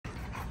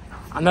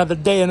Another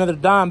day, another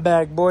dime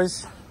bag,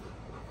 boys.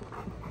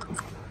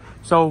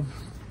 So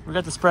we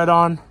got the spread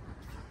on.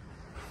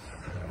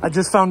 I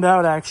just found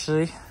out,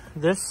 actually,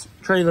 this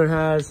trailer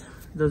has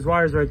those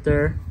wires right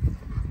there.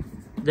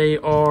 They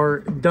are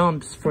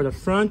dumps for the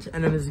front,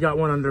 and then it's got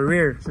one on the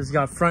rear. So it's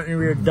got front and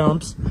rear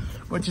dumps,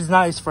 which is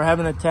nice for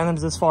having the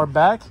tandems this far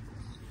back.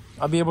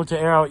 I'll be able to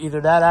air out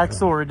either that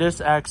axle or this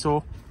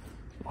axle,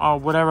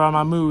 whatever on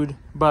my mood,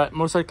 but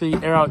most likely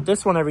air out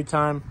this one every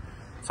time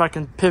so I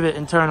can pivot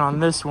and turn on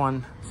this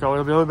one. So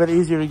it'll be a little bit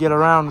easier to get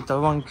around with the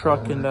long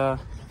truck and the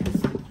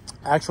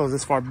axles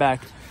this far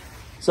back.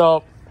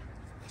 So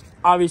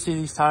obviously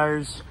these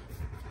tires,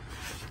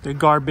 they're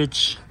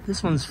garbage.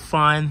 This one's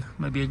fine.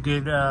 Might be a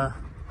good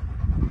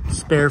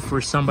spare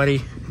for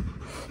somebody,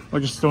 or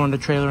just throw in the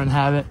trailer and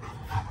have it.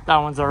 That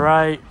one's all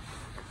right,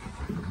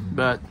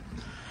 but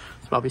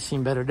it's probably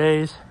seen better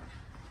days.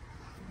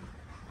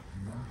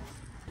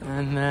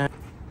 And then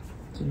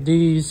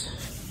these,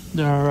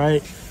 they're all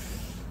right.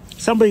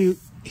 Somebody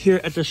here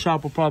at the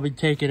shop will probably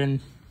take it and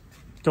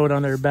throw it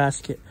on their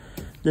basket.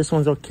 This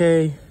one's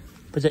okay,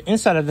 but the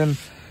inside of them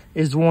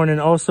is worn,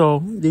 and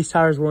also these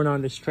tires weren't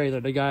on this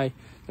trailer. The guy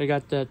that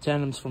got the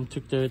tandems from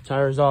took the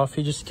tires off.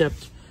 He just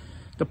kept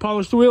the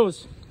polished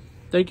wheels.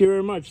 Thank you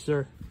very much,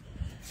 sir.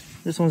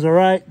 This one's all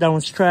right. That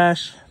one's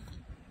trash.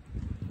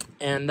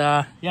 And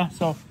yeah,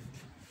 so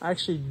I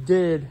actually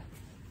did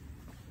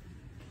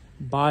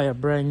buy a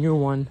brand new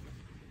one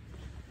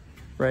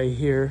right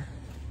here.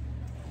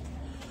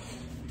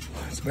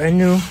 It's brand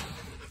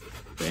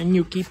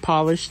new, keep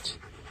polished,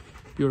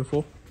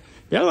 beautiful.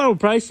 They're a little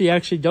pricey,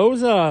 actually.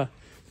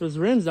 Those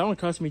rims, that one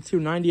cost me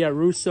 $290 at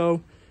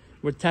Russo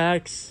with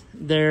tax.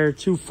 They're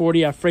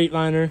 $240 at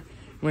Freightliner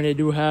when they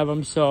do have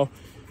them. So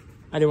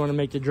I didn't want to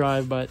make the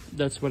drive, but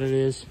that's what it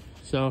is.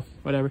 So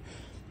whatever.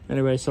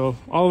 Anyway, so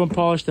all of them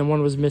polished and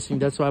one was missing.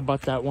 That's why I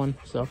bought that one.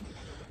 So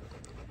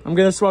I'm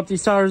gonna swap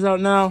these tires out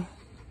now,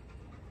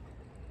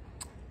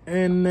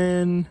 and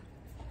then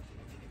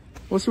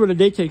we'll see where the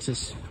day takes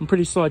us. I'm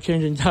pretty slow at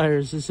changing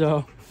tires,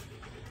 so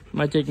it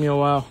might take me a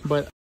while,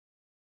 but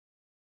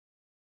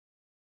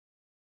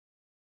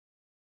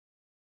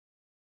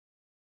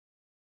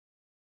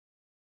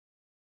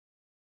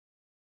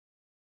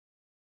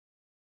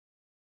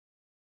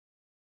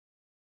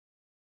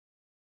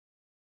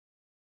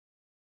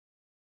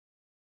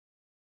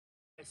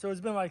so it's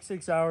been like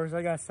 6 hours.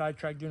 I got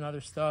sidetracked doing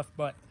other stuff,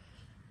 but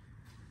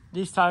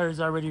these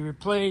tires are already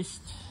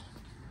replaced.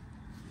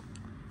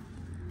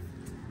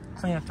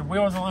 Clean up the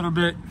wheels a little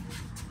bit.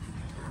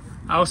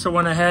 I also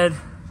went ahead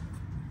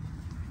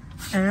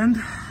and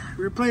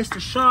replaced the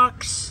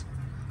shocks.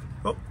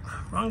 Oh,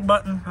 wrong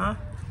button, huh?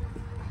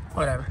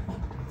 Whatever.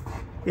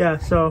 Yeah,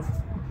 so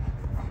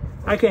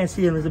I can't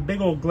see him. There's a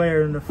big old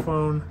glare in the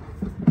phone.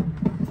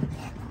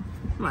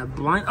 Am I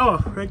blind?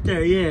 Oh, right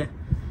there, yeah.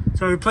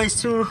 So I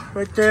replaced two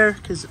right there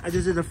because I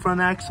just did the front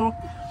axle.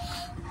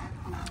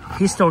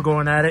 He's still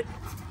going at it.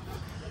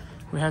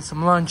 We had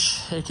some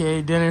lunch,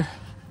 aka dinner.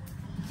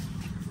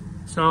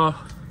 So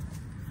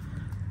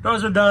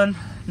those are done.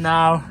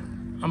 Now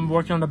I'm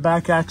working on the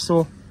back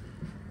axle.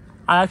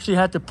 I actually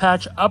had to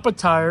patch up a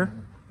tire.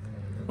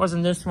 It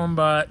wasn't this one,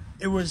 but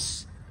it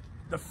was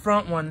the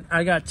front one.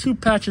 I got two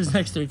patches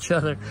next to each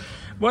other.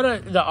 What are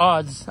the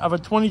odds of a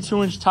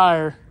 22-inch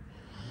tire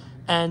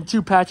and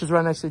two patches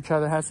right next to each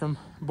other? Had some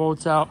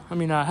bolts out. I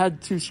mean, I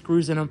had two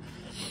screws in them.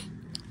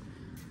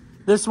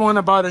 This one,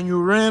 I bought a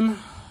new rim,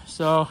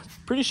 so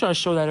pretty sure I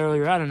showed that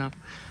earlier. I don't know,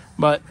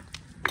 but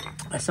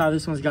I saw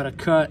this one's got a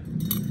cut.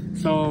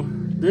 So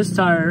this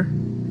tire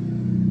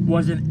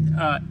was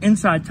an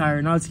inside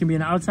tire. Now it's gonna be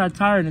an outside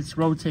tire, and it's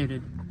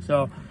rotated.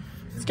 So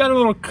it's got a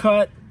little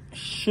cut.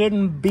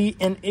 Shouldn't be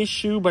an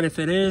issue, but if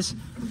it is,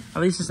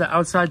 at least it's the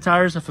outside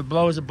tires. If it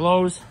blows, it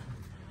blows.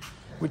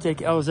 We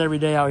take L's every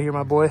day out here,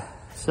 my boy.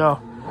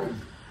 So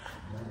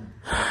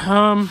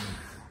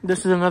this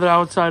is another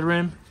outside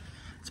rim.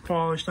 It's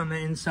polished on the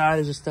inside.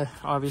 It's just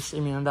obviously,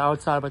 I mean, on the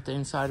outside, but the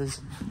inside is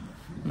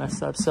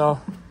messed up. So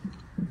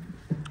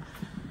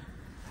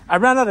I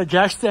ran out of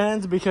jack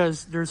stands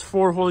because there's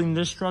 4 holding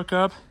this truck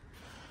up,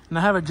 and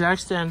I have a jack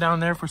stand down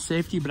there for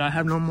safety, but I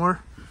have no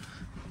more.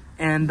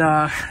 And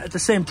at the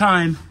same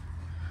time,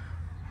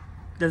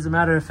 doesn't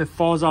matter if it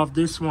falls off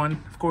this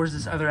one. Of course,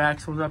 this other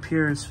axle up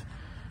here is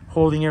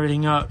holding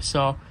everything up,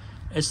 so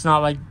it's not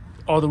like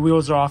all the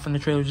wheels are off and the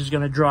trailer's just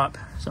gonna drop.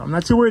 So I'm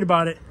not too worried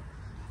about it,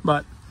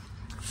 but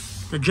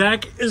the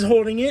jack is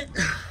holding it,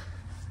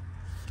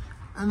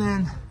 and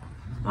then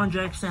on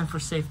jack stand for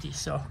safety.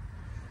 So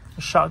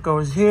the shock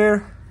goes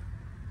here,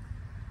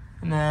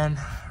 and then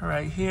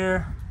right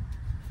here.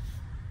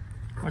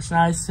 What's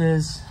nice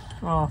is,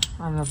 well,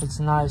 I don't know if it's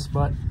nice,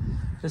 but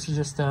this is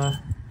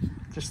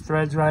just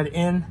threads right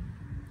in,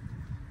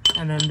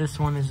 and then this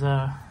one is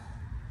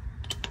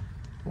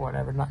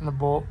whatever, not in the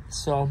bolt.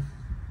 So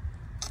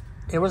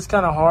it was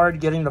kind of hard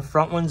getting the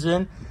front ones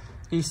in.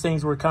 These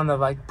things were kind of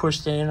like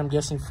pushed in, I'm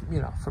guessing, you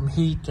know, from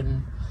heat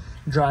and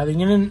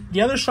driving. And then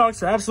the other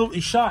shocks are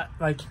absolutely shot.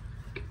 Like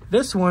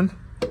this one,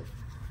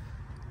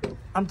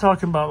 I'm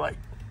talking about, like,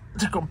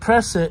 to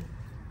compress it,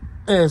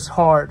 is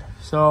hard.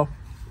 So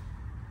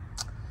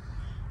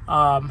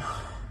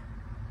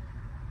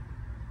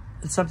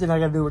it's something I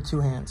gotta do with 2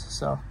 hands.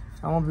 So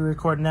I won't be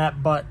recording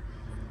that, but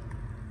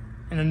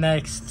in the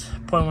next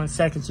 0.1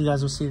 seconds, you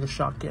guys will see the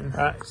shot getting. All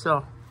right,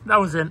 so that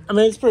was it. I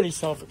mean, it's pretty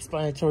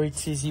self-explanatory.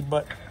 It's easy,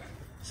 but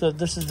so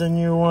this is the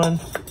new one.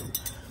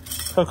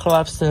 How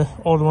collapsed the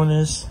old one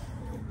is.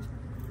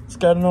 It's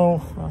got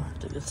no. I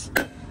think it's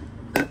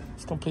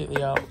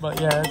completely out,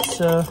 but yeah, it's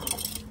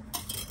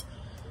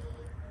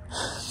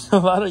a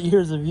lot of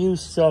years of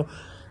use. So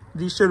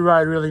these should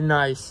ride really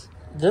nice.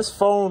 This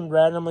phone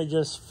randomly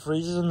just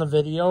freezes in the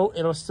video.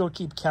 It'll still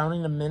keep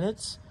counting the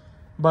minutes,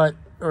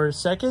 or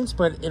seconds,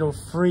 but it'll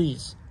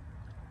freeze,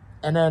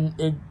 and then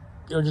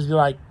it'll just be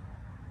like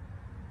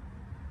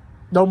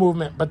no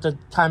movement, but the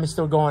time is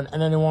still going,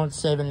 and then it won't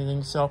save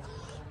anything. So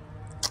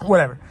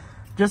whatever.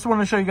 Just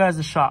want to show you guys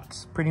the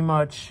shots, pretty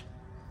much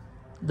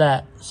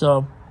that.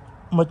 So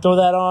I'm gonna throw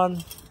that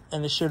on,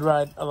 and it should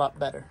ride a lot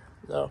better.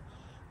 So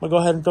I'm gonna go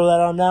ahead and throw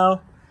that on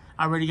now.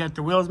 I already got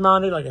the wheels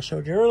mounted, like I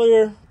showed you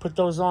earlier. Put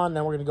those on,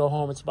 then we're gonna go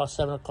home. It's about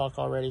 7 o'clock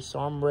already, so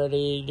I'm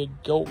ready to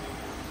go. All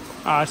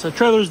right, so the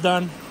trailer's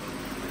done.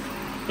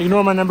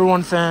 Ignore my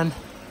 #1 fan.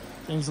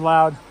 Thing's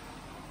loud.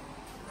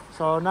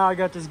 So now I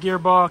got this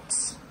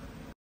gearbox.